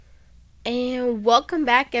Welcome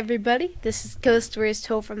back, everybody. This is Ghost Stories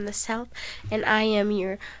Told from the South, and I am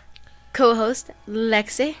your co-host,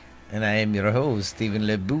 Lexi. And I am your host, Stephen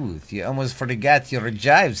LeBooth. You almost forgot your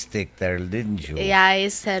jive stick there, didn't you? Yeah, I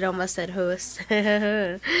almost said host.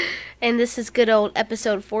 And this is good old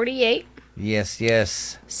episode 48.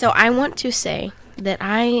 Yes. So I want to say that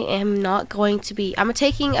I am not going to be... I'm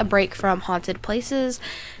taking a break from haunted places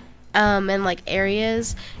and,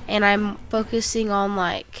 areas, and I'm focusing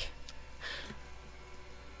on,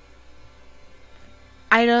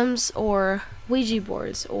 items or Ouija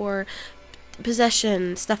boards or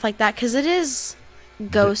possession, stuff like that, because it is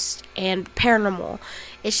ghost and paranormal.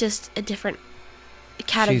 It's just a different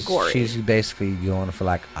category. She's basically going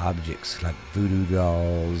for objects, like voodoo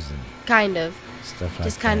dolls and kind of stuff like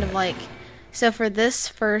just that. kind of like. So for this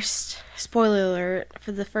first, spoiler alert,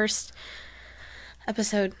 for the first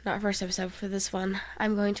episode, not first episode, for this one,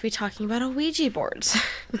 I'm going to be talking about Ouija boards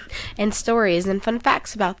and stories and fun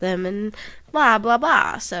facts about them and blah blah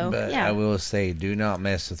blah. So But yeah, I will say, do not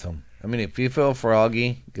mess with them. I mean, if you feel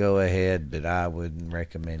froggy, go ahead, but I wouldn't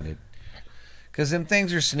recommend it. Because them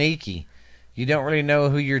things are sneaky. You don't really know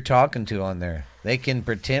who you're talking to on there. They can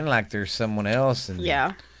pretend like there's someone else. And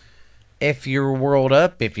yeah, if you're whirled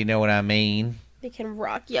up, if you know what I mean. they can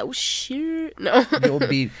rock yo shit. No, You'll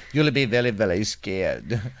be very, very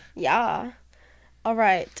scared. Yeah. All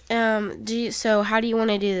right. So how do you want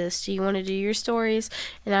to do this? Do you want to do your stories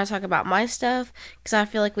and I'll talk about my stuff? Because I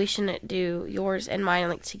feel like we shouldn't do yours and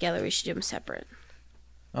mine together. We should do them separate.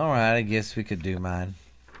 All right, I guess we could do mine.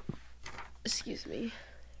 Excuse me.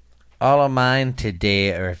 All of mine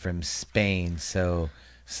today are from Spain, so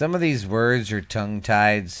some of these words are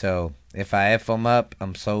tongue-tied, so if I F them up,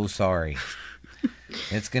 I'm so sorry.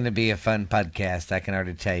 It's going to be a fun podcast, I can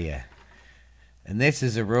already tell you. And this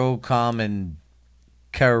is a real common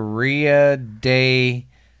Carria de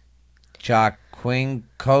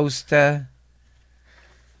Jaquincosta.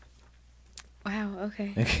 Wow,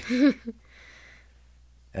 okay.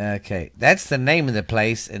 Okay, that's the name of the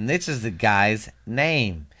place, and this is the guy's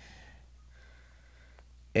name.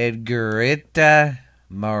 Edgarita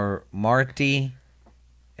Marti.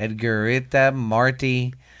 Edgarita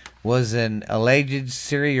Marti was an alleged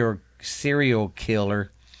serial killer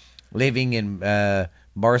living in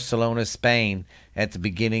Barcelona, Spain at the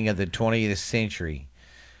beginning of the 20th century.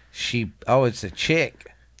 It's a chick.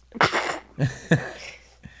 I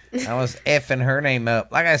was effing her name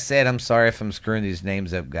up. Like I said, I'm sorry if I'm screwing these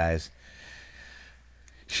names up, guys.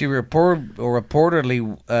 She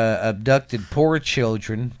reportedly abducted poor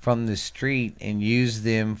children from the street and used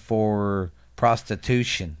them for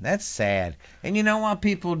prostitution. That's sad. And you know why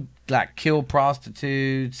people kill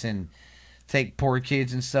prostitutes and take poor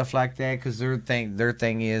kids and stuff like that? Because their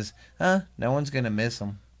thing is, no one's gonna miss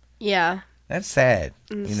them. Yeah. That's sad.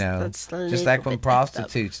 That's Just like when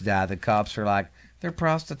prostitutes die, the cops are like, they're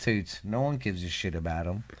prostitutes. No one gives a shit about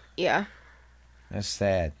them. Yeah. That's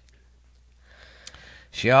sad.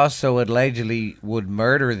 She also allegedly would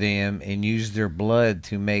murder them and use their blood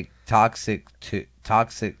to make tonics.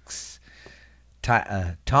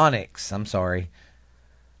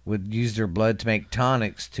 Would use their blood to make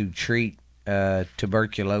tonics to treat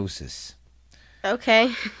tuberculosis.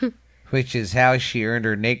 Okay. Which is how she earned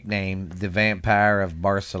her nickname, the Vampire of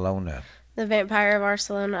Barcelona. The Vampire of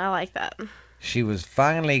Barcelona. I like that. She was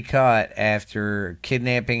finally caught after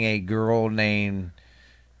kidnapping a girl named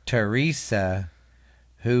Teresa,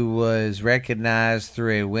 who was recognized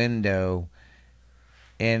through a window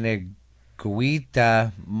in a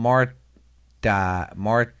Guita Marta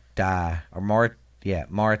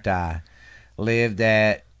lived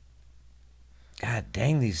at, God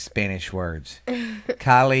dang these Spanish words.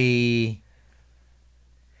 Cali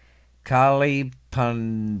Pontiac?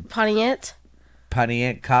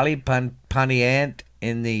 Pontiac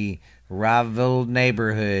in the Raval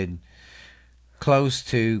neighborhood, close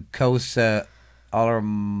to Cosa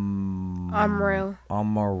Amarillo. Or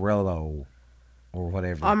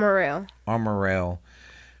whatever. Amarillo.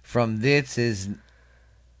 From this is...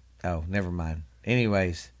 Oh, never mind.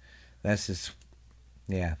 Anyways, that's just...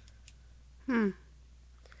 Yeah. And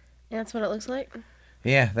that's what it looks like?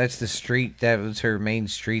 Yeah, that's the street. That was her main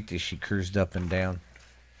street that she cruised up and down.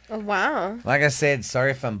 Oh, wow. Like I said,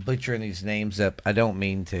 sorry if I'm butchering these names up. I don't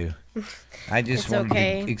mean to. I just wanted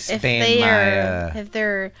to expand if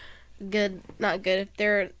they're good, not good, if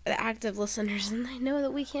they're active listeners and they know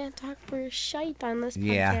that we can't talk for shite on this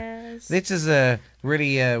podcast. This is a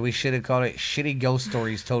really, we should have called it Shitty Ghost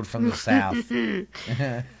Stories Told from the South.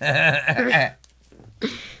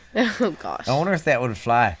 Oh, gosh. I wonder if that would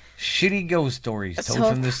fly. Shitty Ghost Stories Told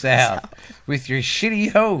from the South with your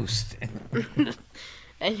shitty host.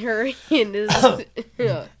 And his and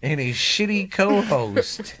his shitty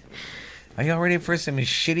co-host. Are y'all ready for some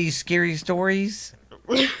shitty, scary stories?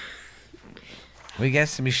 We got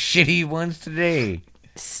some shitty ones today.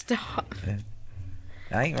 Stop.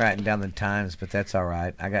 I ain't writing down the times, but that's all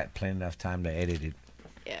right. I got plenty enough time to edit it.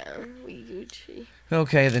 Yeah, we Gucci.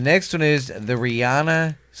 Okay, the next one is the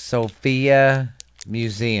Reina Sofia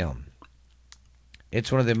Museum.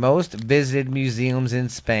 It's one of the most visited museums in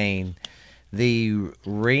Spain. The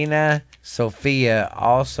Reina Sofia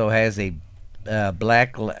also has a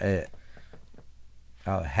black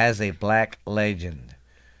legend.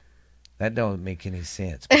 That don't make any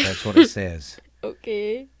sense, but that's what it says.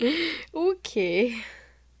 Okay. Okay.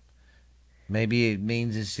 Maybe it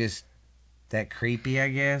means it's just that creepy, I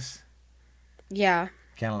guess. Yeah.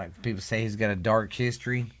 Kind of like people say he's got a dark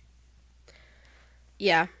history.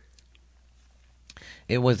 Yeah.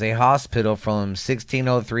 It was a hospital from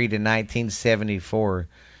 1603 to 1974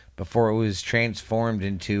 before it was transformed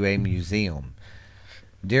into a museum.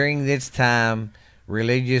 During this time,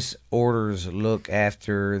 religious orders look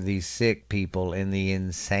after the sick people and the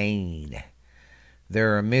insane.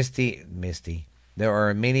 There are There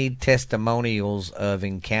are many testimonials of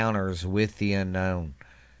encounters with the unknown.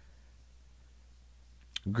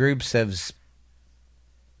 Groups of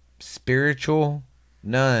spiritual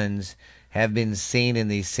nuns have been seen in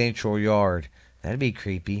the central yard. That'd be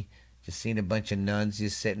creepy. Just seeing a bunch of nuns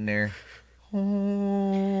just sitting there.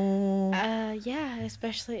 Yeah,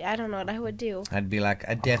 especially, I don't know what I would do. I'd be like,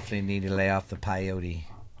 I definitely need to lay off the peyote.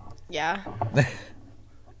 Yeah.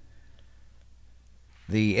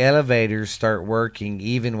 The elevators start working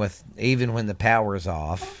even when the power's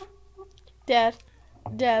off. Dad.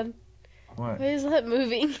 What? Why is that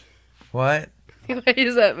moving? What? Why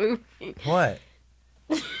is that moving? What?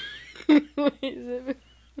 Why is it moving?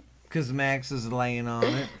 Because Max is laying on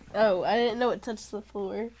it. Oh, I didn't know it touched the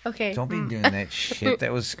floor. Okay. Don't be doing that shit.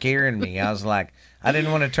 That was scaring me. I was like, I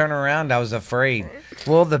didn't want to turn around. I was afraid.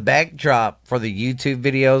 Well, the backdrop for the YouTube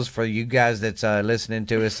videos for you guys that's listening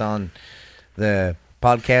to us on the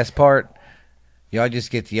podcast part, y'all just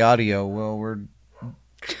get the audio. Well,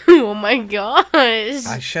 Oh my gosh.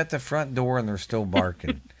 I shut the front door and they're still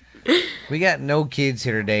barking. We got no kids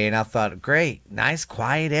here today, and I thought, great, nice,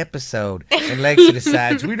 quiet episode. And Lexi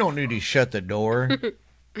decides we don't need to shut the door.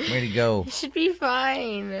 Way to go. It should be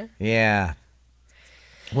fine. Yeah.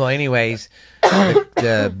 Well, anyways,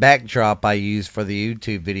 the backdrop I use for the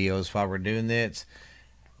YouTube videos while we're doing this,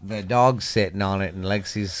 the dog's sitting on it, and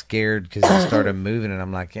Lexi's scared because it started moving, and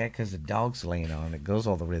I'm like, yeah, because the dog's laying on it. It goes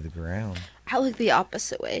all the way to the ground. I look the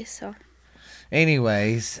opposite way, so.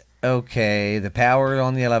 Anyways, okay, the power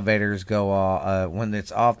on the elevators go off. When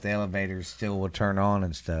it's off, the elevators still will turn on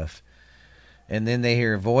and stuff. And then they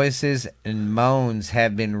hear voices and moans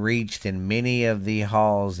have been reached in many of the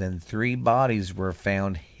halls, and 3 bodies were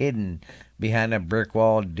found hidden behind a brick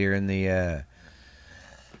wall during the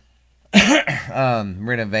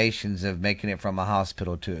renovations of making it from a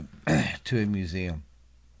hospital to a museum.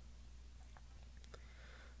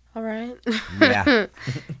 All right. Yeah.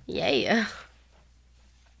 Yeah.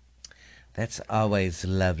 That's always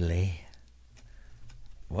lovely.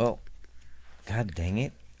 Well, god dang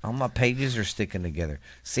it. All my pages are sticking together.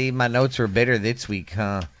 See, my notes were better this week,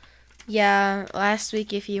 huh? Yeah, last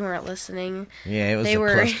week, if you weren't listening. Yeah, it was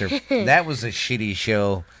cluster. That was a shitty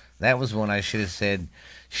show. That was one I should have said.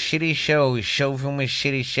 Shitty show. Show from a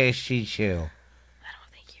shitty show. I don't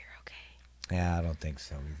think you're okay. Yeah, I don't think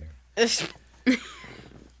so either.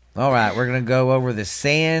 All right, we're going to go over the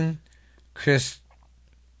San Cristobal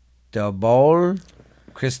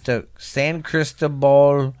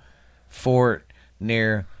Fort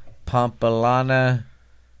near Pamplona.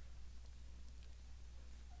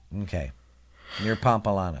 Okay. Near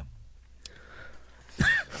Pamplona.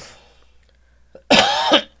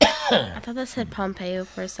 I thought that said Pompeo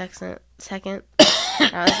for a second.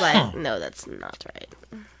 I was like, no, that's not right.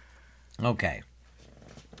 Okay.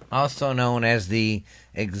 Also known as the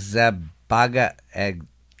Exhiba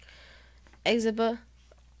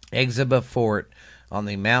Fort on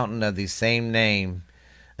the mountain of the same name.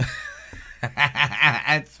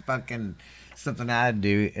 That's fucking something I'd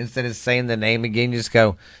do. Instead of saying the name again, just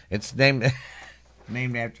go, it's named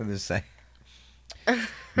after the same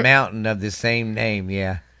mountain of the same name,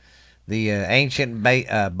 yeah. The ancient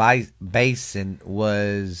basin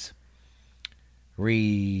was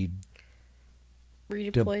redeployed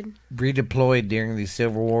during the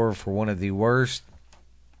Civil War for one of the worst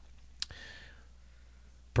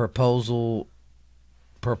proposals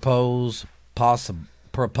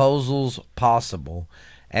possible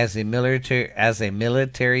as a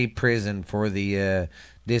military prison for the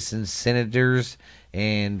dissenters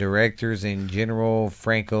and directors in General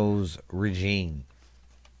Franco's regime.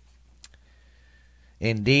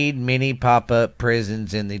 Indeed, many pop-up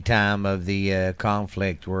prisons in the time of the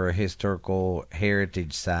conflict were a historical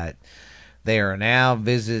heritage site. They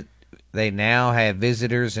now have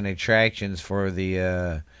visitors and attractions for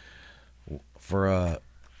their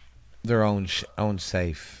own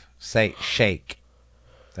shake.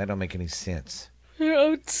 That don't make any sense. Your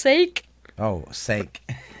own sake. Oh, sake.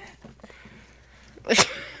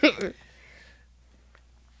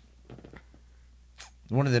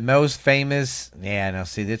 One of the most famous. Yeah, now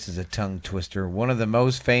see, this is a tongue twister. One of the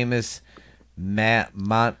most famous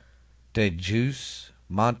Montjuic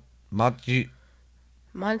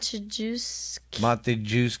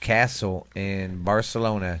Castle in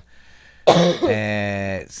Barcelona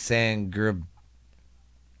at San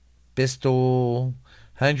Cristobal.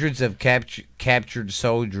 Hundreds of captured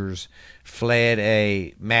soldiers fled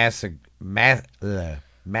a massacre.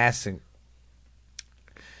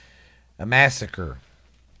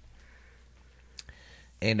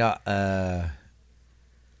 And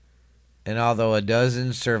although a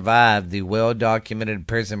dozen survived, the well-documented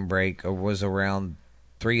prison break was around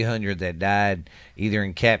 300 that died either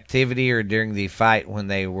in captivity or during the fight when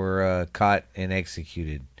they were caught and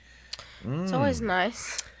executed. It's always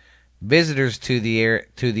nice. Visitors to the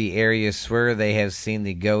area swear they have seen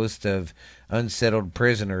the ghost of unsettled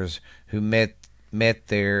prisoners who met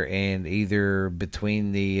there, and either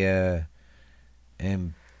between the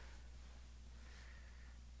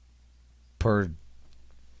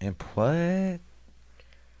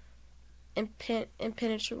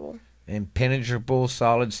impenetrable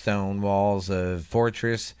solid stone walls of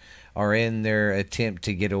fortress are in their attempt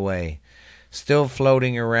to get away. Still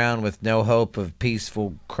floating around with no hope of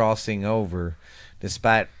peaceful crossing over,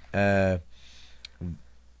 despite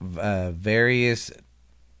various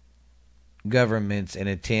governments and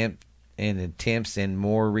attempts in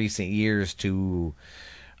more recent years to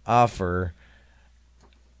offer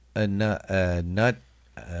anointment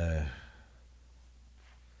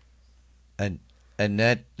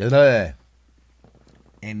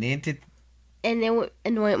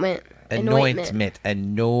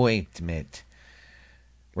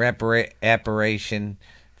reparation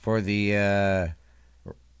for the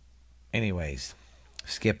anyways,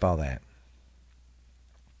 skip all that.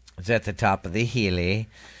 It's at the top of the hill.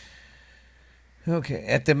 Okay,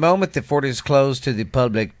 at the moment the fort is closed to the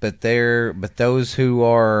public, but those who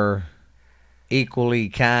are equally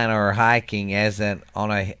kind are hiking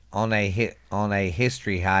on a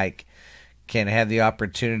history hike can have the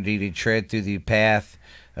opportunity to tread through the path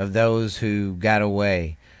of those who got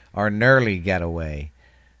away or nearly got away.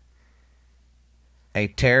 A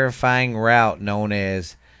terrifying route known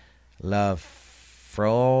as La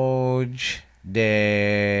Forge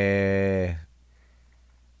de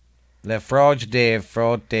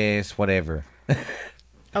Frotes, whatever.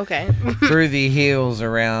 Okay. Through the hills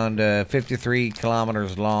around 53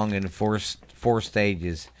 kilometers long in four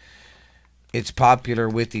stages. It's popular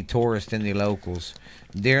with the tourists and the locals.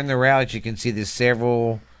 During the route, you can see the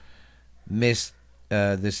several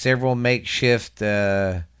makeshift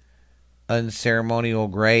unceremonial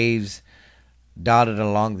graves dotted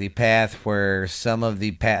along the path where some of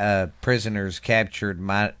the prisoners captured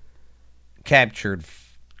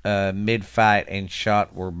mid-fight and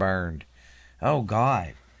shot were burned. Oh,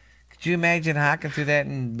 God. Could you imagine hiking through that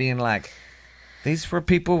and being like, these were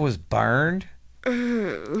people was burned?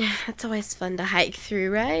 It's always fun to hike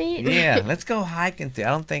through, right? Yeah, let's go hiking through. I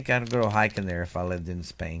don't think I'd go hiking there if I lived in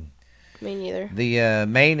Spain. Me neither. The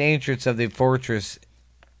main entrance of the fortress...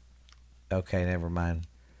 Okay, never mind.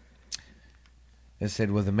 It said,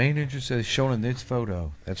 well, the main entrance is shown in this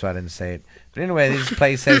photo. That's why I didn't say it. But anyway, this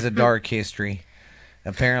place has a dark history.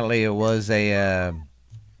 Apparently, it was a...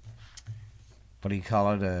 what do you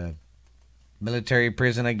call it? A military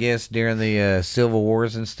prison, I guess, during the civil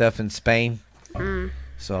wars and stuff in Spain. So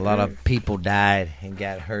a lot of people died and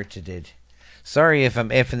got hurted. Sorry if I'm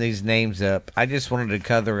effing these names up. I just wanted to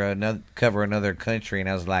cover another country, and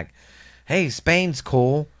I was like, hey, Spain's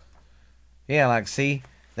cool. Yeah, like, see,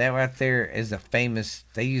 that right there is a famous...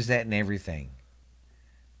 They use that in everything.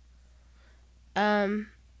 And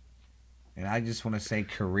I just want to say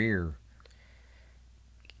career.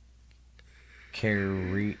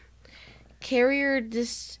 Carrier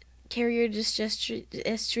district.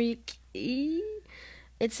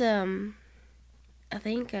 It's I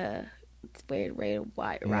think it's weird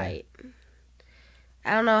right.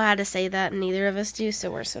 I don't know how to say that, and neither of us do,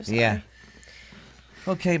 so we're so sorry. Yeah.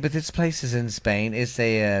 Okay, but this place is in Spain. It's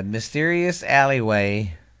a mysterious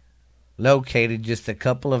alleyway located just a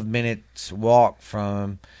couple of minutes walk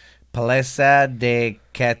from Palesa de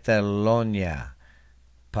Catalonia.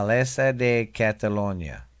 Palesa de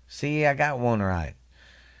Catalonia. See, I got one right.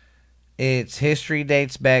 Its history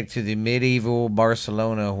dates back to the medieval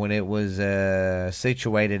Barcelona when it was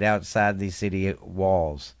situated outside the city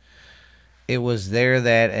walls. It was there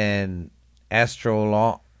that an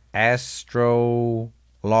astrologer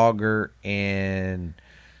and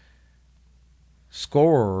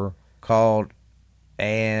scorer called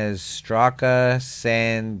Astraka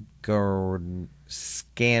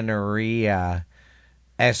Scanneria.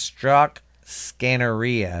 Astrac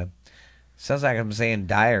Scanneria. Sounds like I'm saying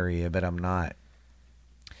diarrhea, but I'm not.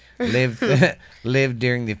 Lived lived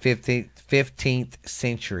during the 15th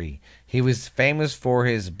century. He was famous for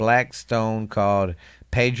his black stone called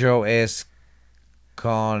Pedro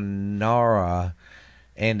Esconara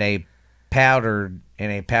and a powder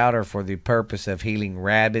for the purpose of healing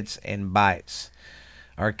rabbits and bites.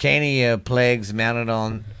 Arcania plaque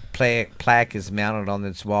is mounted on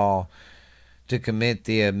its wall to commit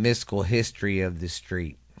the mystical history of the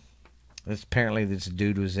street. Apparently, this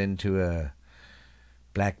dude was into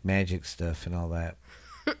black magic stuff and all that.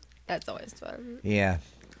 That's always fun. Yeah.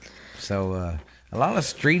 So a lot of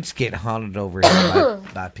streets get haunted over here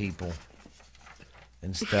by people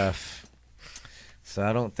and stuff. So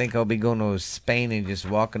I don't think I'll be going to Spain and just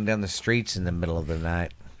walking down the streets in the middle of the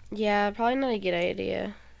night. Yeah, probably not a good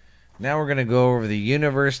idea. Now we're going to go over the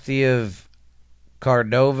University of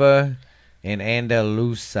Cordova in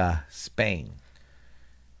Andalusia, Spain.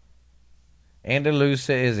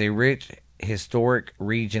 Andalusia is a rich historic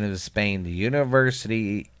region of Spain. The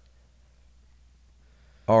university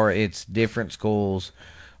or its different schools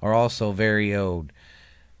are also very old.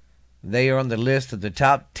 They are on the list of the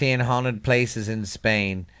top 10 haunted places in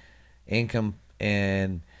Spain.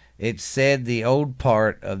 And it's said the old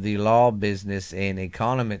part of the law, business, and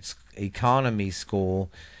economy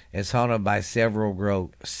school is haunted by several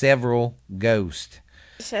ghosts.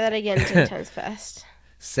 Say that again 10 times fast.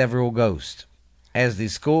 Several ghosts. As the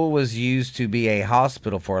school was used to be a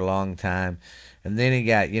hospital for a long time, and then it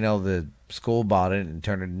got, the school bought it and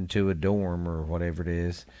turned it into a dorm or whatever it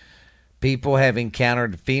is. People have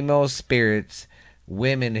encountered female spirits,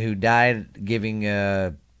 women who died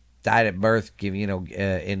at birth,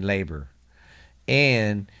 in labor,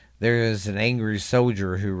 and there is an angry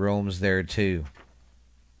soldier who roams there too.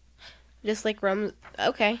 Just like roams.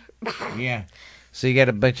 Okay. Yeah. So you got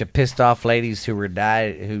a bunch of pissed off ladies who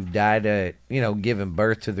died, giving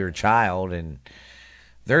birth to their child, and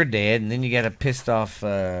they're dead. And then you got a pissed off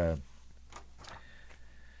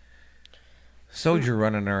soldier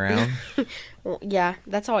running around. Well, yeah,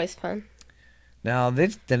 that's always fun. Now,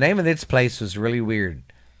 the name of this place was really weird.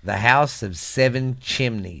 The House of Seven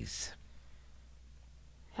Chimneys.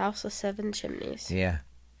 House of Seven Chimneys. Yeah.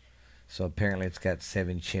 So apparently it's got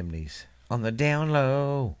 7 chimneys on the down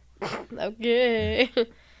low. Okay.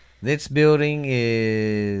 This building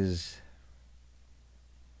is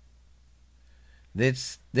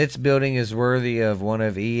worthy of one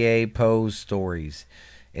of E.A. Poe's stories.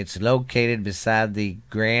 It's located beside the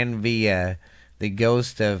Grand Via. The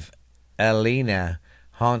ghost of Elena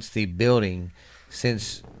haunts the building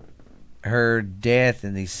since her death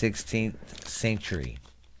in the 16th century.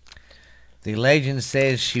 The legend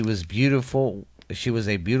says she was beautiful. She was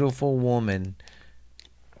a beautiful woman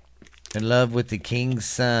in love with the king's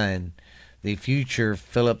son, the future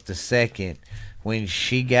Philip II. When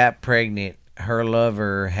she got pregnant, her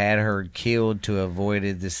lover had her killed to avoid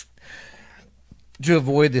the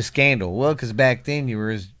scandal. Well, because back then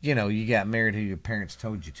you got married who your parents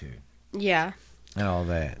told you to. Yeah. And all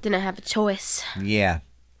that. Didn't have a choice. Yeah.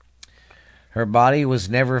 Her body was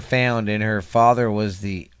never found, and her father was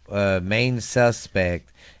the main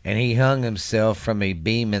suspect, and he hung himself from a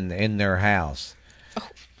beam in their house. Oh.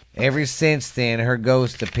 Ever since then, her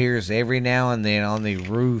ghost appears every now and then on the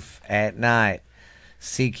roof at night,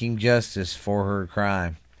 seeking justice for her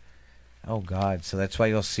crime. Oh, God. So that's why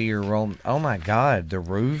you'll see her roam. Oh, my God. The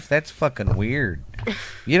roof? That's fucking weird.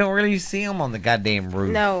 You don't really see them on the goddamn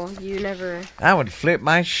roof. No, you never. I would flip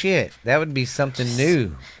my shit. That would be something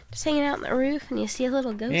new. Just hanging out on the roof and you see a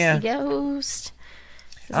little ghosty ghost.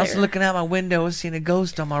 I was looking out my window and seeing a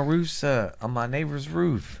ghost on my neighbor's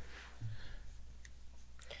roof.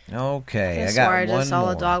 Okay, I got one more. I just saw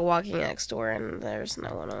a dog walking next door and there's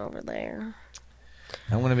no one over there.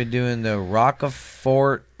 I'm going to be doing the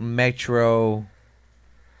Rockefort Metro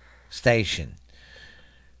Station.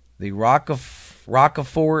 The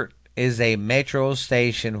Rockefort is a metro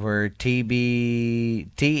station where TMB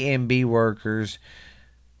workers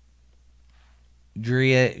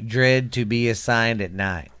dread to be assigned at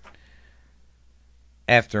night.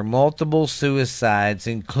 after multiple suicides,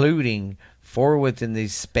 including 4 within the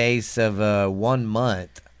space of 1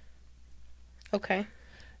 month. Okay.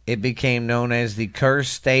 It became known as the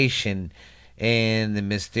Cursed Station in the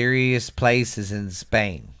mysterious places in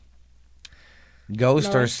Spain.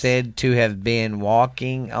 Ghosts are Nice. said to have been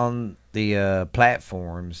walking on the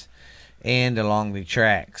platforms and along the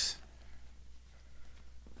tracks.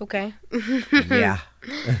 Okay. Yeah.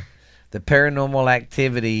 The paranormal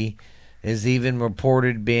activity is even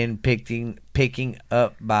reported being picking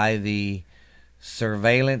up by the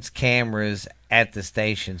surveillance cameras at the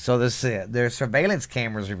station. So their surveillance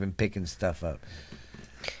cameras have been picking stuff up.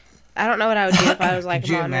 I don't know what I would do if I was like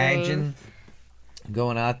Could you monitoring. imagine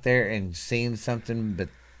going out there and seeing something, but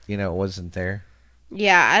it wasn't there?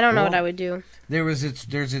 Yeah, I don't know what Well, I would do.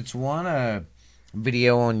 There's one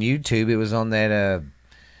video on YouTube. It was on that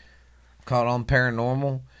called On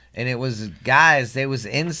Paranormal, and it was guys. They was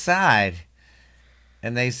inside,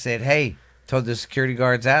 and they said, "Hey," told the security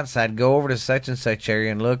guards outside, "Go over to such and such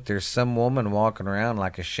area and look. There's some woman walking around,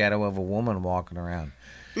 like a shadow of a woman walking around."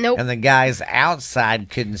 Nope. And the guys outside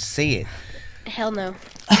couldn't see it, Hell no.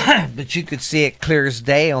 but you could see it clear as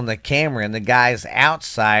day on the camera. And the guys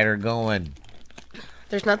outside are going,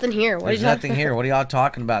 There's nothing here. What "There's are you nothing here. What are y'all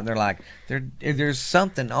talking about?" And they're like, "There's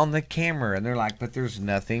something on the camera." And they're like, "But there's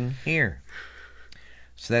nothing here."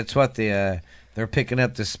 So that's what they're picking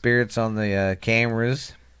up the spirits on the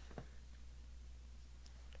cameras.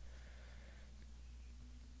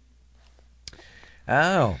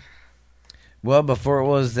 Oh, well, before it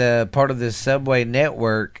was part of the subway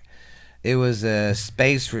network, it was a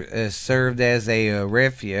space served as a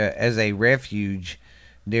refuge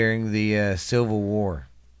during the Civil War.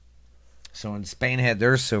 So when Spain had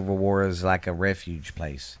their Civil War, it was like a refuge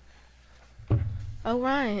place. Oh,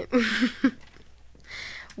 right.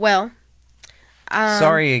 Well,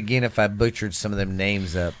 Sorry again if I butchered some of them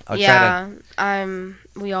names up. I'll yeah,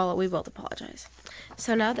 we both apologize.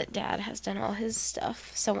 So now that Dad has done all his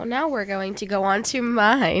stuff, so now we're going to go on to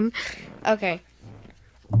mine. Okay.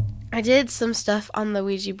 I did some stuff on the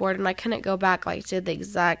Ouija board, and I couldn't go back, to the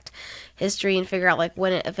exact history and figure out,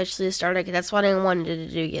 when it officially started, 'cause that's what I wanted to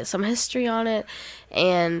do, get some history on it,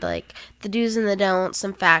 and, the do's and the don'ts,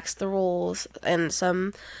 some facts, the rules, and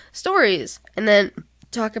some stories, and then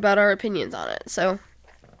talk about our opinions on it. So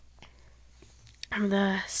I'm going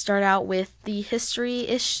to start out with the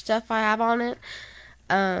history-ish stuff I have on it.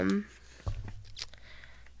 I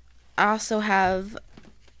also have...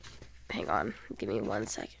 Hang on. Give me 1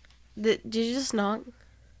 second. Did you just knock?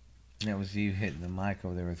 That was you hitting the mic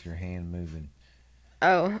over there with your hand moving.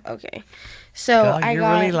 Oh, okay. So God, I you're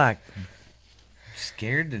got... really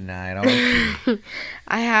scared tonight, aren't you?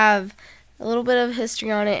 I have a little bit of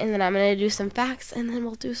history on it, and then I'm going to do some facts, and then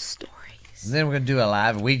we'll do stories. And then we're going to do a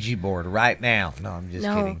live Ouija board right now. No, I'm just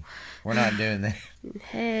No. kidding. We're not doing that.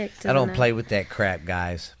 Heck, I don't play with that crap,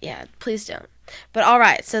 guys. Yeah, please don't. But all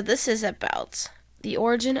right, so this is about the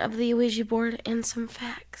origin of the Ouija board and some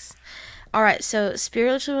facts. All right, so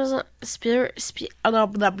spiritualism, blah,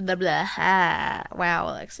 blah, blah, blah. Wow,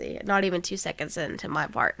 Alexi, not even 2 seconds into my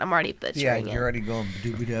part, I'm already butchering Yeah, it. you're already going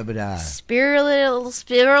doobie-dubba-da.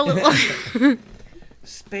 Spiritualism.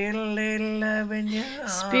 Spirit a little love in your heart.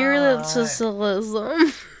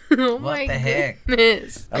 Spiritualism. Oh What my the heck?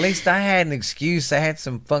 goodness. At least I had an excuse. I had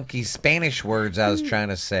some funky Spanish words I was trying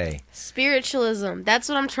to say. Spiritualism. That's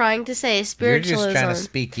what I'm trying to say. You're Spiritualism. just trying to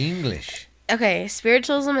speak English. Okay,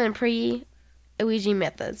 spiritualism and pre-Ouija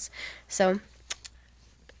methods. So,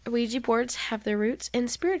 Ouija boards have their roots in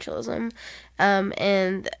spiritualism,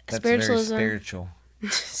 and That's spiritualism very spiritual.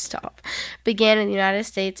 stop began in the United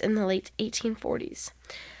States in the late 1840s.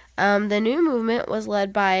 The new movement was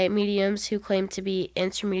led by mediums who claimed to be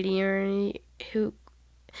intermediaries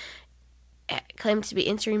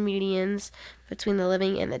between the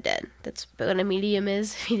living and the dead. That's what a medium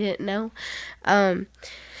is, if you didn't know.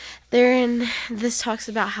 This talks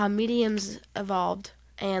about how mediums evolved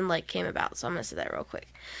and came about. So I'm gonna say that real quick.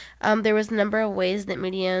 There was a number of ways that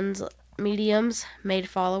mediums made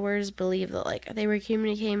followers believe that they were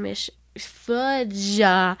communicating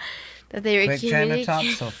that they were Quit trying to talk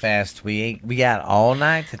communicating. so fast. We got all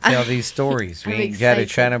night to tell these stories. We I'm ain't got to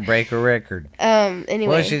try excited. to break a record. Anyway.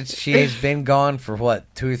 Well, she has been gone for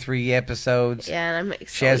what, 2 or 3 episodes. Yeah, and I'm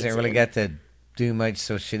excited. She hasn't really got to do much,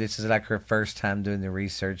 so this is her first time doing the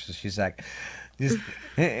research. So she's just.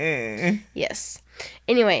 Yes.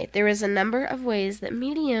 Anyway, there was a number of ways that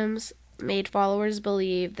mediums made followers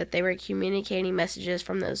believe that they were communicating messages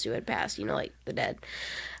from those who had passed, the dead.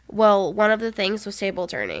 Well, one of the things was table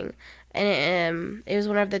turning, and it was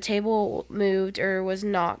whenever the table moved or was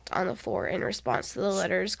knocked on the floor in response to the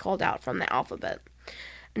letters called out from the alphabet.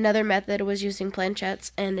 Another method was using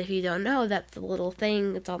planchettes, and if you don't know, that's the little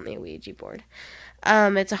thing that's on the Ouija board.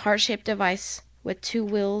 It's a heart-shaped device with 2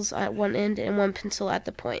 wheels at one end and 1 pencil at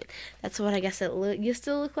the point. That's what I guess it used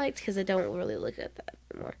to look like, because I don't really look at that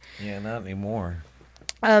anymore. Yeah, not anymore.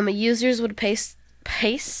 Users would place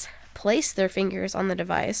their fingers on the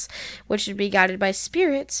device, which would be guided by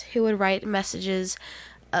spirits who would write messages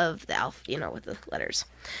of the alphabet, with the letters.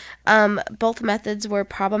 Both methods were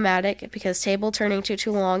problematic because table turning took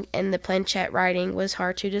too long and the planchette writing was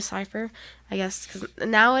hard to decipher. I guess because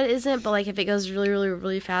now it isn't, but like if it goes really, really,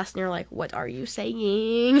 really fast and you're like, what are you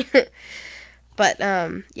saying? But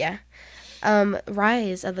yeah.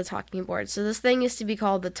 Rise of the talking board. So this thing used to be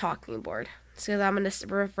called the talking board. So I'm going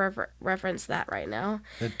to reference that right now.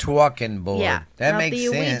 The talking board. Yeah, that not makes the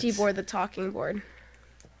sense. Ouija board, the talking board.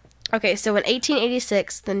 Okay, so in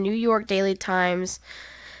 1886, the New York Daily Times,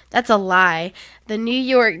 that's a lie, the New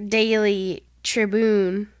York Daily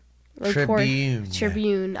Tribune,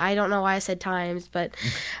 Tribune, I don't know why I said Times, but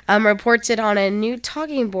reported on a new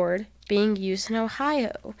talking board being used in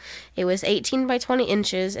Ohio. It was 18 by 20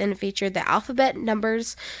 inches and featured the alphabet,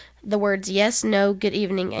 numbers, the words yes, no, good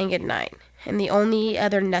evening, and good night. And the only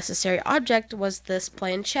other necessary object was this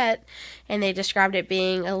planchette, and they described it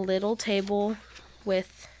being a little table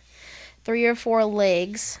with 3 or 4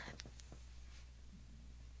 legs.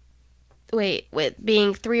 With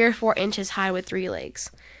being 3 or 4 inches high with 3 legs.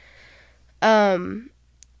 3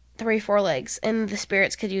 or 4 legs, and the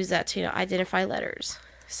spirits could use that to identify letters.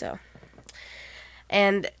 So,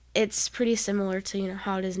 and it's pretty similar to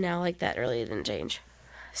how it is now. Like that really didn't change.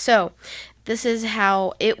 So, this is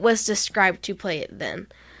how it was described to play it then,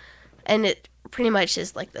 and it pretty much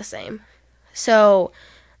is like the same. So,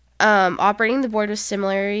 operating the board was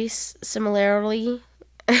similarly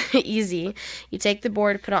easy. You take the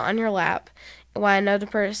board, put it on your lap, while another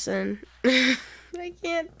person. I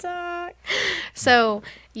can't talk. So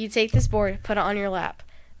you take this board, put it on your lap,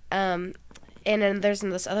 and then there's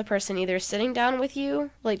this other person either sitting down with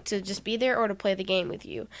you, like to just be there, or to play the game with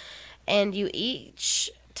you, and you each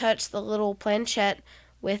touch the little planchette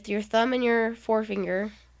with your thumb and your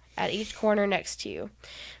forefinger at each corner next to you.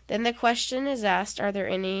 Then the question is asked, are there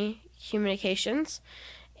any communications?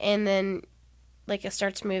 And then like it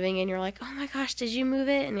starts moving and you're like, oh my gosh, did you move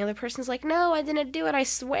it? And the other person's like, no, I didn't do it, I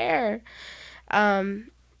swear.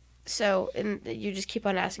 So and you just keep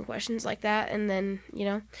on asking questions like that, and then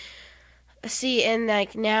see, and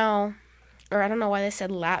like now, or I don't know why they said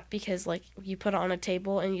lap, because like you put it on a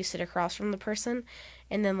table and you sit across from the person,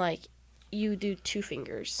 and then like you do 2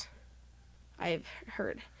 fingers. I've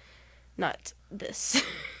heard, not this.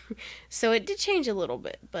 So it did change a little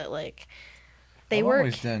bit, but like they work. I've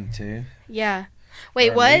always done 2. Yeah. Wait,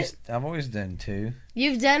 Or at what? least I've always done 2.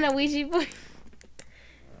 You've done a Ouija board?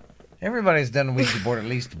 Everybody's done a Ouija board at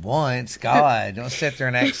least once. God, don't sit there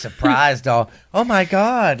and act surprised. Oh my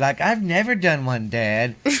God, like I've never done one,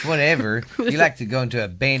 Dad. Whatever. You like to go into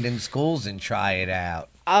abandoned schools and try it out.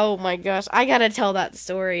 Oh my gosh, I gotta tell that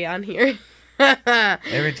story on here.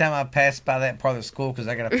 Every time I pass by that part of the school, because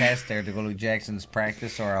I got to pass there to go to Jackson's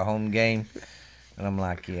practice or a home game, and I'm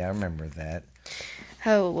like, yeah, I remember that.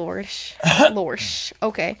 Oh, Lorsh. Lorsh.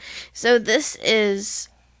 Okay, so this is,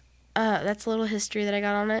 that's a little history that I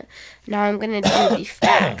got on it. Now I'm going to do the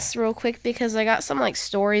facts real quick, because I got some, like,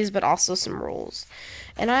 stories, but also some rules.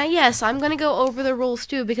 And I'm going to go over the rules,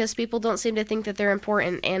 too, because people don't seem to think that they're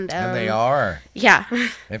important, and they are. Yeah.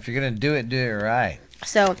 If you're going to do it right.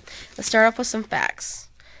 So, let's start off with some facts.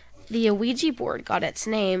 The Ouija board got its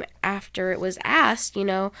name after it was asked,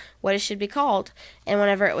 what it should be called. And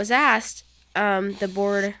whenever it was asked, the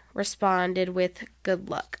board responded with good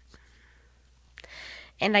luck.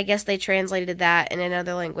 And I guess they translated that in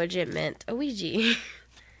another language. It meant Ouija.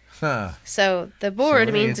 Huh. So the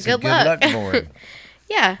board means it's good a luck. good luck board.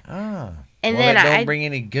 Yeah. Oh. And well, then that don't bring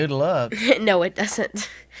any good luck. No, it doesn't.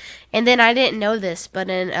 And then I didn't know this, but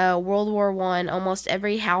in World War I, almost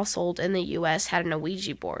every household in the U.S. had an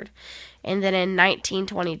Ouija board. And then in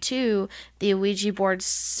 1922, the Ouija board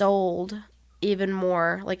sold even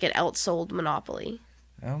more, like it outsold Monopoly.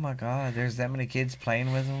 Oh my God, there's that many kids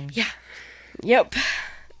playing with them? Yeah. Yep.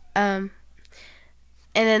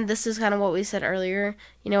 And then this is kind of what we said earlier.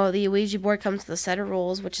 The Ouija board comes with a set of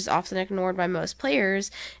rules, which is often ignored by most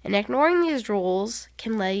players. And ignoring these rules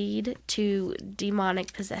can lead to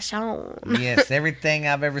demonic possession. Yes, everything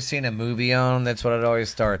I've ever seen a movie on, that's what it always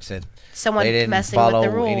starts at. Someone they didn't messing follow with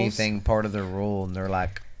the rules. anything part of the rule, and they're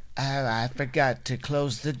like, oh, I forgot to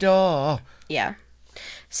close the door. Yeah.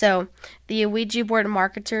 So, the Ouija board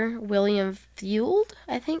marketer, William Fuld,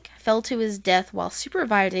 I think, fell to his death while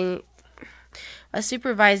supervising was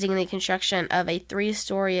supervising the construction of a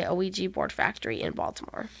 3-story Ouija board factory in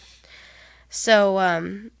Baltimore.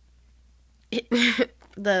 So,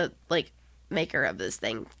 the, like, maker of this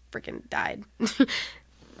thing freaking died.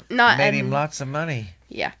 Made him lots of money.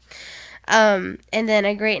 Yeah. And then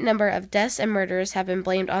a great number of deaths and murders have been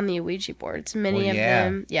blamed on the Ouija boards. Many of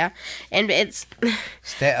them, yeah. And it's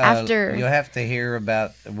after... You'll have to hear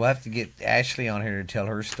about... We'll have to get Ashley on here to tell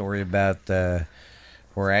her story about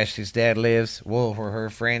where Ashley's dad lives. Well, where her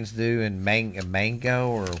friends do in Mango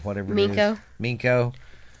or whatever it is. Minko.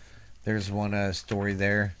 There's one story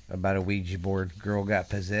there about a Ouija board. Girl got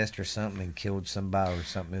possessed or something and killed somebody or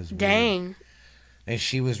something. It was dang. Weird. And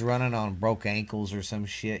she was running on broke ankles or some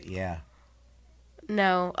shit. Yeah.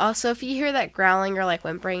 No. Also, if you hear that growling or like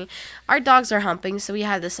whimpering, our dogs are humping, so we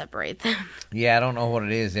had to separate them. Yeah, I don't know what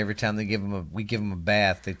it is. Every time we give them a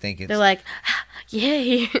bath, they think it's... They're like,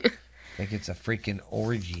 yay. Think it's a freaking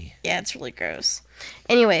orgy. Yeah, it's really gross.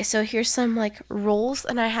 Anyway, so here's some like rules,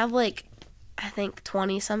 and I have like I think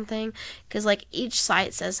 20 something, because like each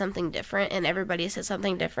site says something different and everybody says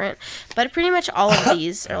something different, but pretty much all of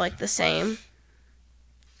these are like the same.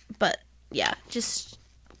 But yeah, just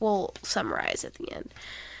we'll summarize at the end.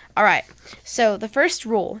 All right, so the first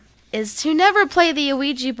rule is to never play the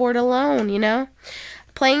Ouija board alone, you know?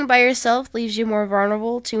 Playing by yourself leaves you more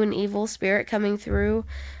vulnerable to an evil spirit coming through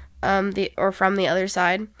from the other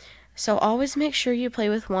side. So always make sure you play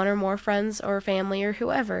with one or more friends or family or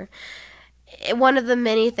whoever. One of the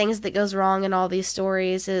many things that goes wrong in all these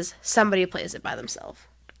stories is somebody plays it by themselves.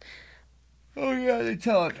 Oh yeah, they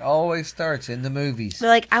tell it always starts in the movies. They're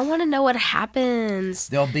like, I want to know what happens.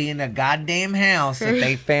 They'll be in a goddamn house that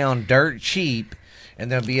they found dirt cheap,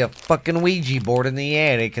 and there'll be a fucking Ouija board in the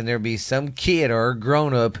attic, and there'll be some kid or a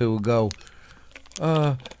grown-up who will go,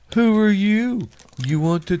 who are you? You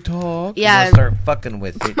want to talk? Yeah. And they'll start fucking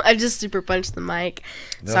with it. I just super punched the mic.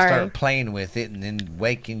 They'll start playing with it and then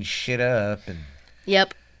waking shit up. And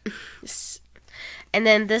Yep. And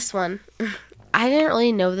then this one. I didn't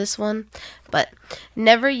really know this one, but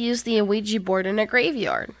never use the Ouija board in a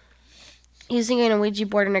graveyard. Using an Ouija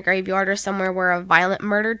board in a graveyard or somewhere where a violent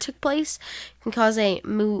murder took place can cause a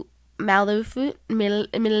malufent.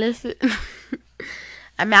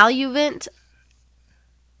 A maluvent.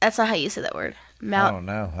 That's not how you say that word. I don't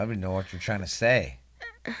know. I don't know what you're trying to say.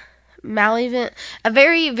 Malevent, a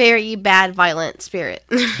very, very bad, violent spirit.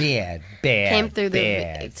 Bad. Came through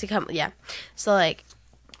to come. Yeah, so like,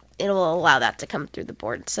 it'll allow that to come through the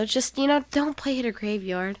board. So just don't play at a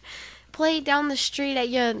graveyard. Play down the street at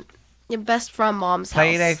your best friend mom's house.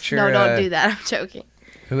 Play it at your. No, don't do that. I'm joking.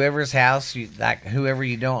 Whoever's house you like, whoever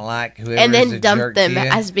you don't like, whoever. And then dump them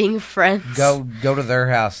as being friends. Go to their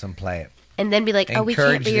house and play it. And then be like, we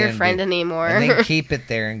can't be your friend anymore. And then keep it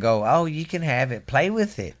there and go, oh, you can have it. Play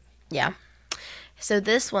with it. Yeah. So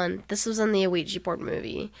this was in the Ouija board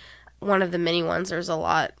movie. One of the many ones. There's a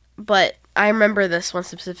lot. But I remember this one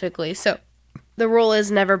specifically. So the rule is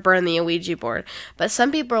never burn the Ouija board. But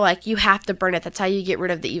some people are like, you have to burn it. That's how you get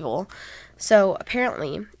rid of the evil. So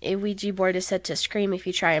apparently, a Ouija board is said to scream if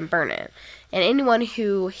you try and burn it. And anyone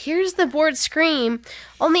who hears the board scream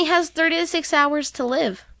only has 36 hours to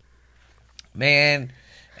live. Man,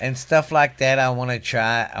 and stuff like that, I want to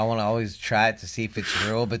try. I want to always try it to see if it's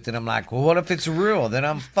real. But then I'm like, well, what if it's real? Then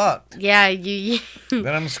I'm fucked. Yeah, Then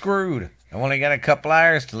I'm screwed. I only got a couple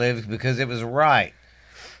hours to live because it was right.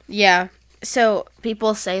 Yeah. So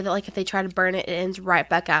people say that like if they try to burn it, it ends right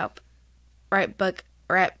back up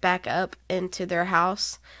into their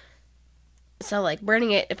house. So like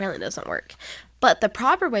burning it apparently doesn't work. But the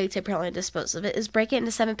proper way to apparently dispose of it is break it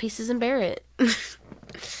into 7 pieces and bury it.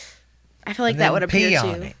 I feel like that would appear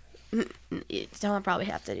too. Don't probably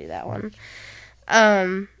have to do that one.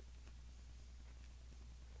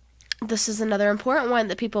 This is another important one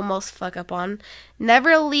that people most fuck up on.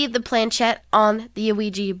 Never leave the planchette on the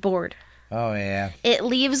Ouija board. Oh, yeah. It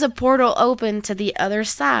leaves a portal open to the other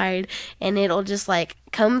side, and it'll just, like,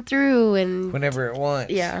 come through and... whenever it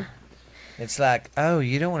wants. Yeah. It's like, oh,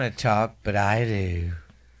 you don't want to talk, but I do.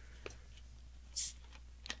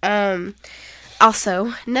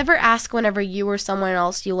 Also, never ask whenever you or someone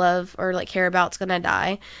else you love or, like, care about is gonna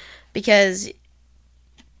die. Because...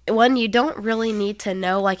 one, you don't really need to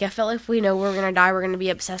know. Like, I feel like if we know we're gonna die, we're gonna be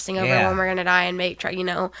obsessing over when we're gonna die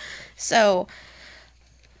and So,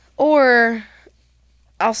 or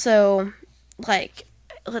also, like,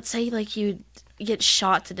 let's say, like, you get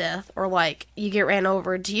shot to death or, like, you get ran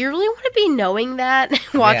over. Do you really want to be knowing that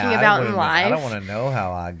walking about in life? I don't want to know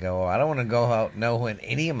how I go. I don't want to know when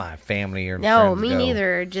any of my family or friends No, me go.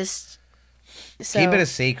 neither. Just keep it a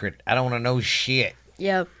secret. I don't want to know shit.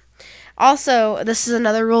 Yep. Also, this is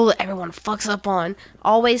another rule that everyone fucks up on.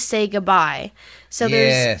 Always say goodbye. So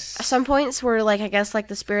there's some points where, like, I guess, like,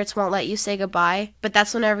 the spirits won't let you say goodbye, but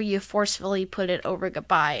that's whenever you forcefully put it over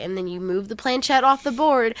goodbye, and then you move the planchette off the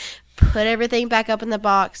board, put everything back up in the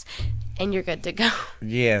box, and you're good to go.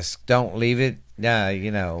 Yes, don't leave it.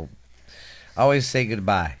 Always say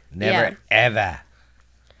goodbye. Never, ever.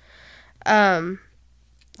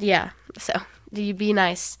 Yeah, so you be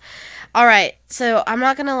nice. All right, so I'm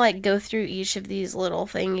not gonna like go through each of these little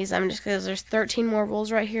thingies. I'm just because there's 13 more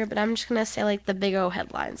rules right here, but I'm just gonna say like the big O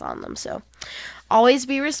headlines on them. So, always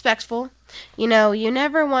be respectful. You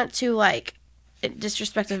never want to like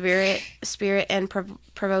disrespect a spirit and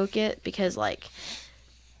provoke it because like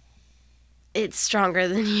it's stronger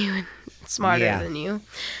than you and smarter than you.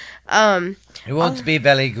 It won't be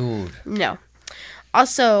very good. No.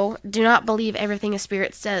 Also, do not believe everything a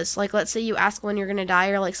spirit says. Like, let's say you ask when you're going to die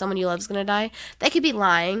or, like, someone you love is going to die. They could be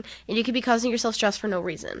lying, and you could be causing yourself stress for no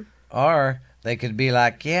reason. Or they could be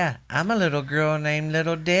like, yeah, I'm a little girl named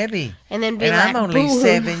Little Debbie. And then be and like, I'm only boom.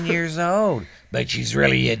 7 years old. But she's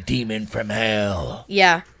really a demon from hell.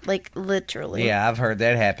 Yeah, like, literally. Yeah, I've heard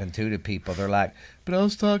that happen, too, to people. They're like, but I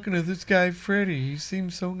was talking to this guy, Freddie. He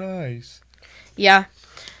seems so nice. Yeah.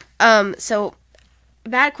 So...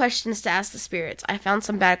 bad questions to ask the spirits. I found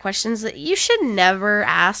some bad questions that you should never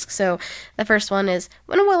ask. So the first one is,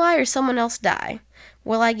 when will I or someone else die?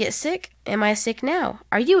 Will I get sick? Am I sick now?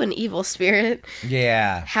 Are you an evil spirit?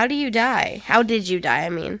 Yeah. How do you die? How did you die, I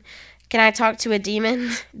mean? Can I talk to a demon?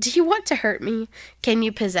 Do you want to hurt me? Can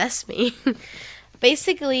you possess me?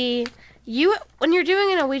 Basically, when you're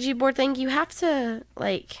doing an Ouija board thing, you have to,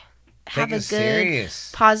 like, have a good,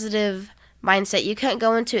 serious. positive mindset. You can't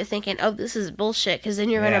go into it thinking, oh, this is bullshit, because then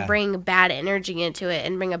you're going to bring bad energy into it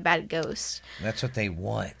and bring a bad ghost. That's what they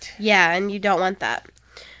want. Yeah, and you don't want that.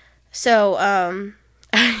 So,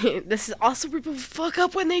 this is also where people fuck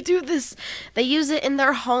up when they do this. They use it in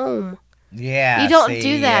their home. Yeah. You don't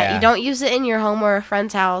do that. Yeah. You don't use it in your home or a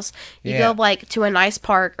friend's house. You go, like, to a nice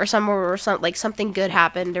park or somewhere where something good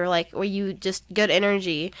happened or, like, where you just good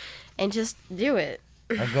energy and just do it.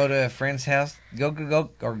 Or go to a friend's house, go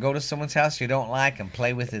to someone's house you don't like and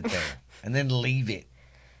play with it there. And then leave it.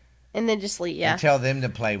 And then just leave, yeah. And tell them to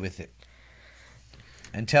play with it.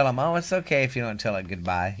 And tell them, oh, it's okay if you don't tell it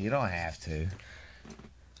goodbye. You don't have to.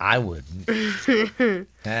 I wouldn't.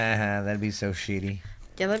 That'd be so shitty.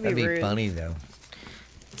 Yeah, that'd be rude. That'd be funny, though.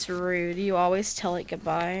 It's rude. You always tell it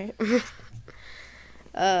goodbye.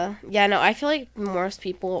 Yeah, no, I feel like most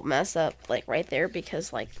people mess up, like, right there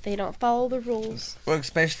because, like, they don't follow the rules. Well,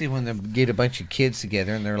 especially when they get a bunch of kids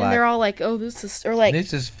together and they're all like, oh, this is, or like,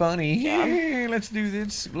 this is funny. Yeah, let's do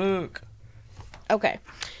this. Look. Okay.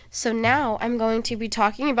 So now I'm going to be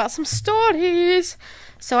talking about some stories.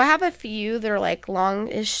 So I have a few that are, like,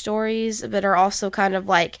 long-ish stories, but are also kind of,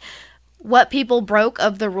 like, what people broke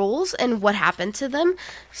of the rules and what happened to them.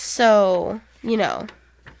 So,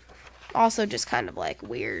 also just kind of like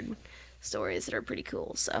weird stories that are pretty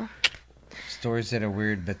cool. So stories that are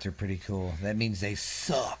weird but they're pretty cool. That means they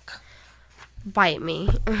suck. Bite me.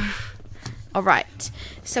 All right.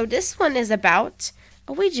 So this one is about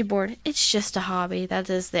a Ouija board. It's just a hobby. That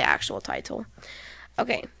is the actual title.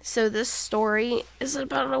 Okay. So this story is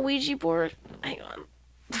about a Ouija board. Hang on.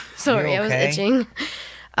 Sorry, I was itching.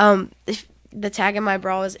 The tag in my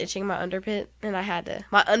bra was itching my underpit, and I had to,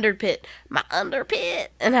 my underpit,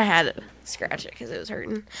 and I had to scratch it because it was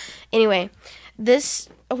hurting. Anyway, this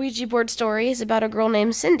Ouija board story is about a girl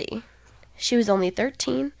named Cindy. She was only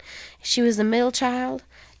 13. She was a middle child,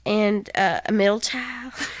 and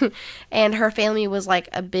and her family was like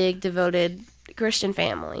a big, devoted Christian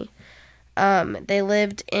family. They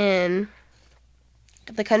lived in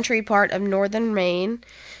the country part of northern Maine.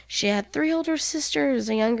 She had 3 older sisters,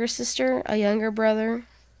 a younger sister, a younger brother.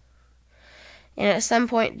 And at some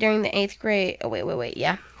point during the 8th grade... Oh, wait.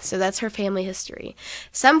 Yeah. So that's her family history.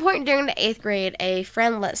 Some point during the 8th grade, a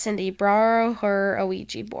friend let Cindy borrow her a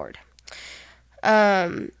Ouija board.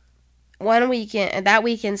 That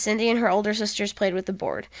weekend, Cindy and her older sisters played with the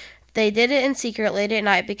board. They did it in secret late at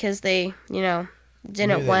night because they,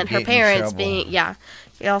 didn't want her parents being... Yeah.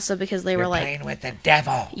 Also because they were like... playing with the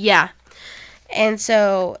devil. Yeah. And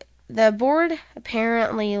so the board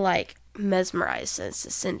apparently, like, mesmerized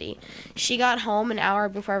Cindy. She got home an hour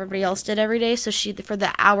before everybody else did every day, so for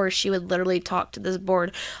the hour, she would literally talk to this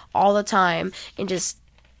board all the time and just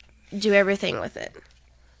do everything with it.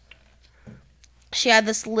 She had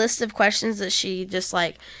this list of questions that she just,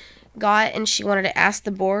 like, got, and she wanted to ask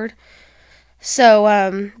the board.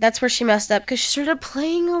 So, that's where she messed up, because she started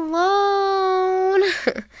playing alone.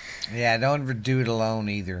 Yeah, don't ever do it alone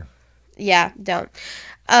either. Yeah, don't.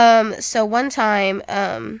 So one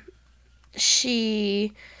time,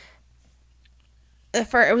 she,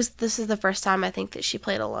 this is the first time I think that she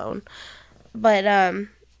played alone, but,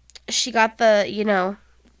 she got the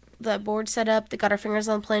board set up, they got her fingers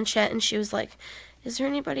on the planchette, and she was like, is there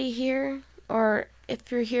anybody here? Or if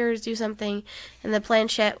you're here, do something. And the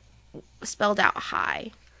planchette spelled out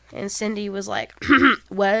hi. And Cindy was like,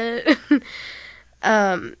 what?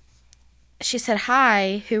 She said,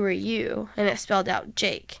 hi, who are you? And it spelled out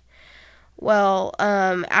Jake. Well,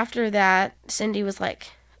 after that, Cindy was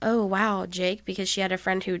like, oh, wow, Jake, because she had a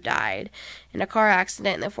friend who died in a car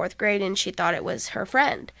accident in the 4th grade, and she thought it was her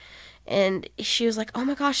friend. And she was like, oh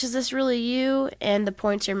my gosh, is this really you? And the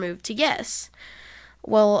pointer moved to yes.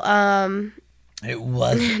 Well, it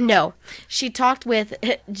was no. She talked with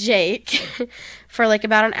Jake for like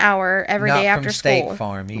about an hour every day after school. Not from State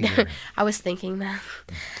Farm either. I was thinking that.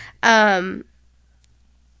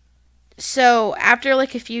 So after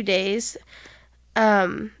like a few days,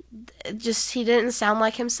 just he didn't sound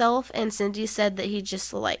like himself, and Cindy said that he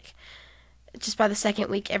just by the 2nd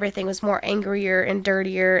week, everything was more angrier and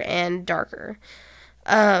dirtier and darker.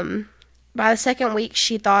 By the 2nd week,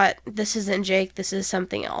 she thought, this isn't Jake, this is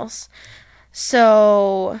something else.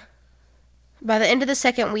 So, by the end of the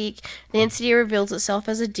 2nd week, the entity reveals itself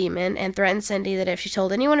as a demon and threatens Cindy that if she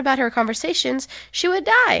told anyone about her conversations, she would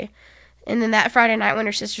die. And then that Friday night when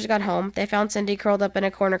her sisters got home, they found Cindy curled up in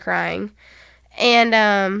a corner crying.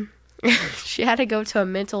 And, she had to go to a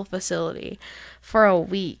mental facility for a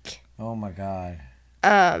week. Oh my God.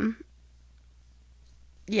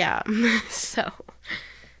 Yeah. So,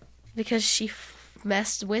 because she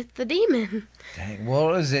messed with the demon. Dang. Well,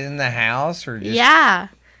 was it in the house or just... Yeah.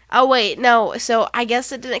 Oh, wait. No. So, I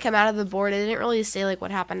guess it didn't come out of the board. It didn't really say, like, what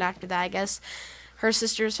happened after that. I guess her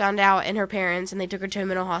sisters found out and her parents, and they took her to a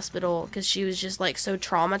mental hospital because she was just, like, so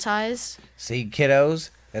traumatized. See, kiddos?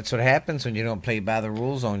 That's what happens when you don't play by the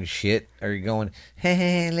rules on shit. Or you're going,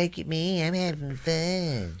 hey, look at me, I'm having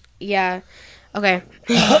fun. Yeah. Okay.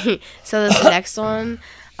 So this next one,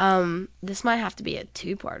 this might have to be a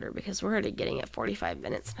 2-parter because we're already getting at 45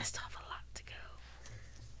 minutes and I still have a lot to go.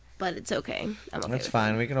 But it's okay. I'm okay. That's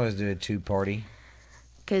fine. We can always do a 2-party.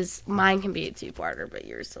 Because mine can be a 2-parter, but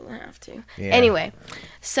yours doesn't have to. Yeah. Anyway,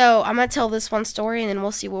 so I'm going to tell this one story and then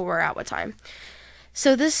we'll see where we're at with time.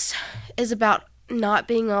 So this is about not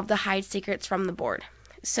being able to hide secrets from the board.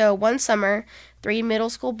 So one summer, 3 middle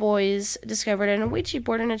school boys discovered an Ouija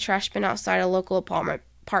board in a trash bin outside a local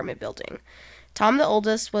apartment building. Tom, the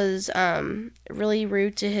oldest, was really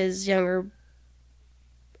rude to his younger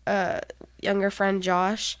friend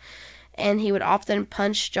Josh, and he would often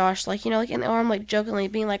punch Josh, like in the arm, like jokingly,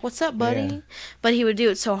 being like, "What's up, buddy?" Yeah. But he would do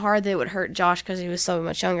it so hard that it would hurt Josh because he was so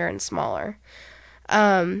much younger and smaller.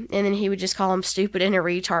 And then he would just call him stupid and a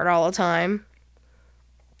retard all the time.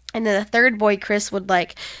 And then the 3rd boy, Chris, would,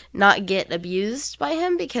 like, not get abused by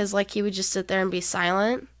him because, like, he would just sit there and be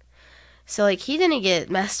silent. So, like, he didn't get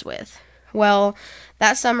messed with. Well,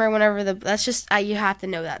 that summer, that's just, you have to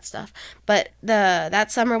know that stuff. But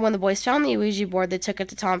that summer when the boys found the Ouija board, they took it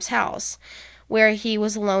to Tom's house, where he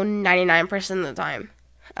was alone 99% of the time.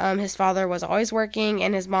 His father was always working,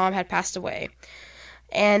 and his mom had passed away.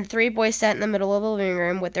 And 3 boys sat in the middle of the living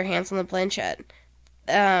room with their hands on the planchette.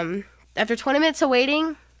 After 20 minutes of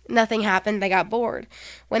waiting, nothing happened. They got bored.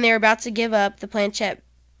 When they were about to give up, the planchette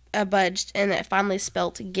budged, and it finally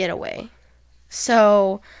spelt getaway.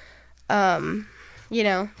 So,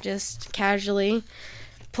 just casually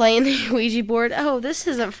playing the Ouija board. Oh, this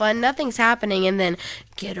isn't fun. Nothing's happening. And then,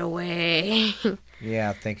 get away. Yeah,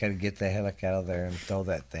 I think I'd get the heck out of there and throw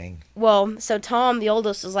that thing. Well, so Tom, the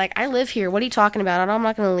oldest, was like, I live here. What are you talking about? I'm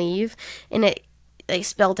not going to leave. And they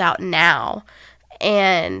spelled out now.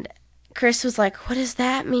 And Chris was like, what does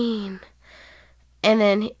that mean? And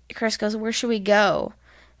then Chris goes, where should we go?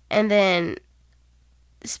 And then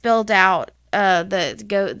spelled out,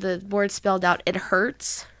 the word spelled out, it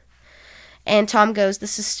hurts. And Tom goes,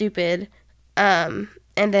 this is stupid. And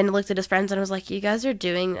then looked at his friends and was like, you guys are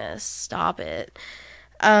doing this. Stop it.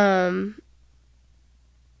 And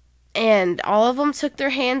all of them took their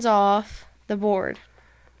hands off the board.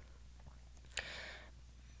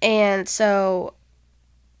 And so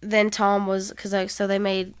then Tom was,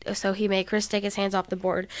 so he made Chris take his hands off the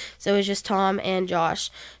board. So it was just Tom and Josh.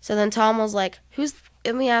 So then Tom was like,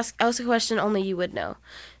 let me ask a question only you would know.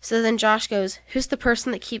 So then Josh goes, who's the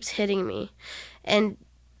person that keeps hitting me? And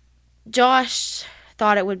Josh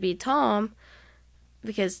thought it would be Tom,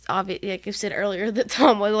 because obviously, like you said earlier, that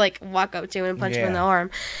Tom would like walk up to him and punch him in the arm.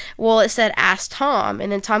 Well, it said ask Tom,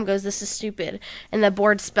 and then Tom goes, this is stupid, and the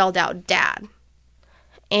board spelled out dad.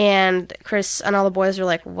 And Chris and all the boys were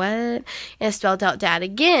like, what? And it spelled out dad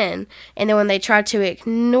again. And then when they tried to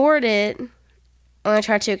ignore it,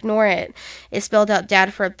 it spelled out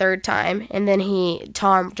dad for a third time. And then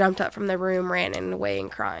Tom jumped up from the room, ran away and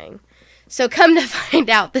crying. So come to find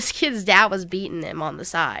out, this kid's dad was beating him on the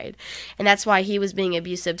side. And that's why he was being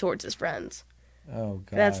abusive towards his friends. Oh,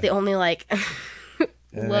 God. That's the only,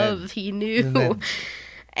 love he knew.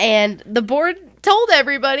 And the board told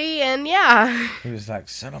everybody, and yeah. He was like,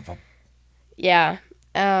 son of a... Yeah.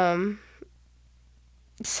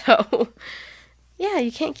 So, yeah,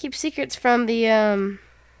 you can't keep secrets from the,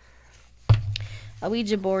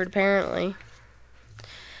 Ouija board, apparently.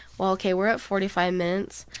 Well, okay, we're at 45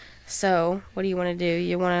 minutes. So, what do you want to do?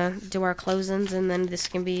 You want to do our closings, and then this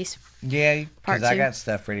can be Yeah, part because I 2? got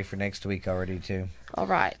stuff ready for next week already, too. All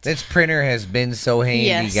right. This printer has been so handy,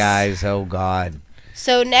 Yes. guys. Oh, God.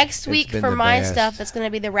 So next It's week been for the my best. stuff, it's going to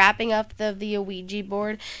be the wrapping up of the Ouija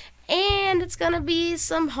board. And it's going to be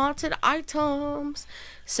some haunted items.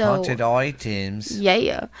 So, Haunted items.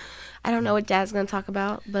 yeah. I don't know what Dad's going to talk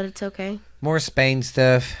about, but it's okay. More Spain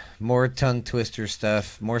stuff. More tongue twister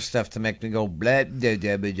stuff. More stuff to make me go blah, blah,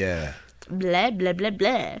 blah, blah. Blah, blah, blah,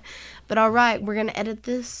 blah. But all right, we're going to edit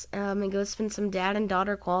this and go spend some dad and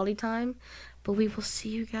daughter quality time. But we will see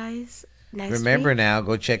you guys next Remember week. now,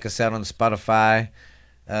 go check us out on Spotify,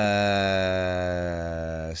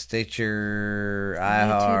 Stitcher,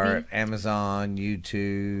 iHeart, Amazon,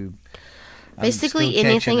 YouTube. I'm Basically still catching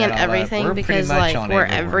anything and that all up. everything We're pretty because, much on we're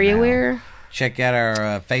now. everywhere. Check out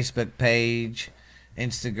our Facebook page,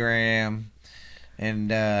 Instagram, and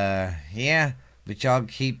yeah. But y'all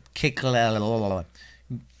keep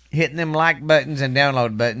hitting them like buttons and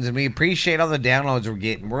download buttons, and we appreciate all the downloads we're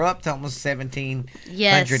getting. We're up to almost 1,700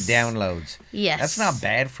 Yes. downloads. Yes. That's not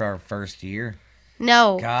bad for our first year.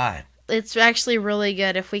 No. God, It's actually really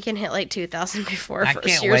good if we can hit 2,000 before I first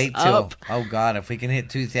can't year's wait till. up. Oh God, if we can hit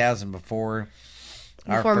 2,000 before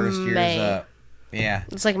our Before first year's May. up. Yeah.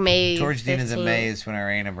 It's like May. Towards the end of the 15th. May is when our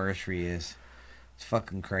anniversary is. It's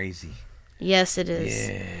fucking crazy. Yes, it is.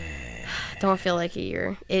 Yeah. Don't feel like a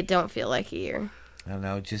year. It don't feel like a year. I don't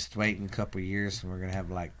know. Just waiting a couple of years, and we're gonna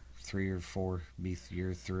have like 3 or 4. Be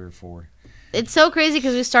year 3 or 4. It's so crazy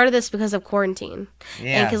because we started this because of quarantine.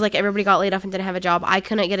 Yeah. And because everybody got laid off and didn't have a job. I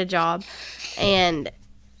couldn't get a job. And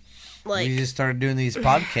we just started doing these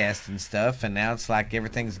podcasts and stuff, and now it's like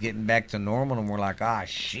everything's getting back to normal, and we're like, ah,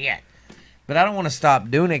 shit. But I don't want to stop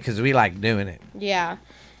doing it because we like doing it. yeah.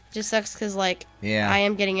 Just sucks because Yeah. I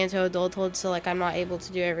am getting into adulthood, so I'm not able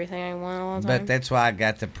to do everything I want all the time. But that's why I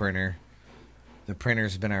got the printer. The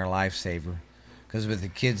printer's been our lifesaver. Because with the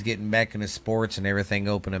kids getting back into sports and everything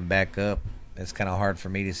opening back up, it's kind of hard for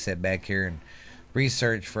me to sit back here and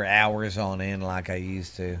research for hours on end like I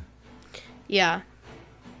used to. Yeah.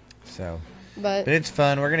 So, But but it's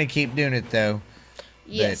fun. We're going to keep doing it, though.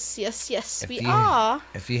 yes, if we you- are.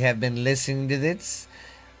 If you have been listening to this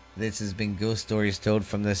has been Ghost Stories Told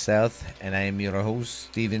from the South, and I am your host,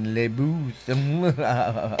 Stephen LeBooth.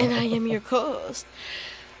 And I am your host,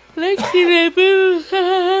 Lexi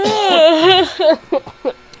LeBoo.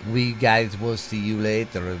 We guys will see you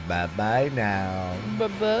later. Bye-bye now.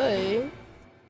 Bye-bye.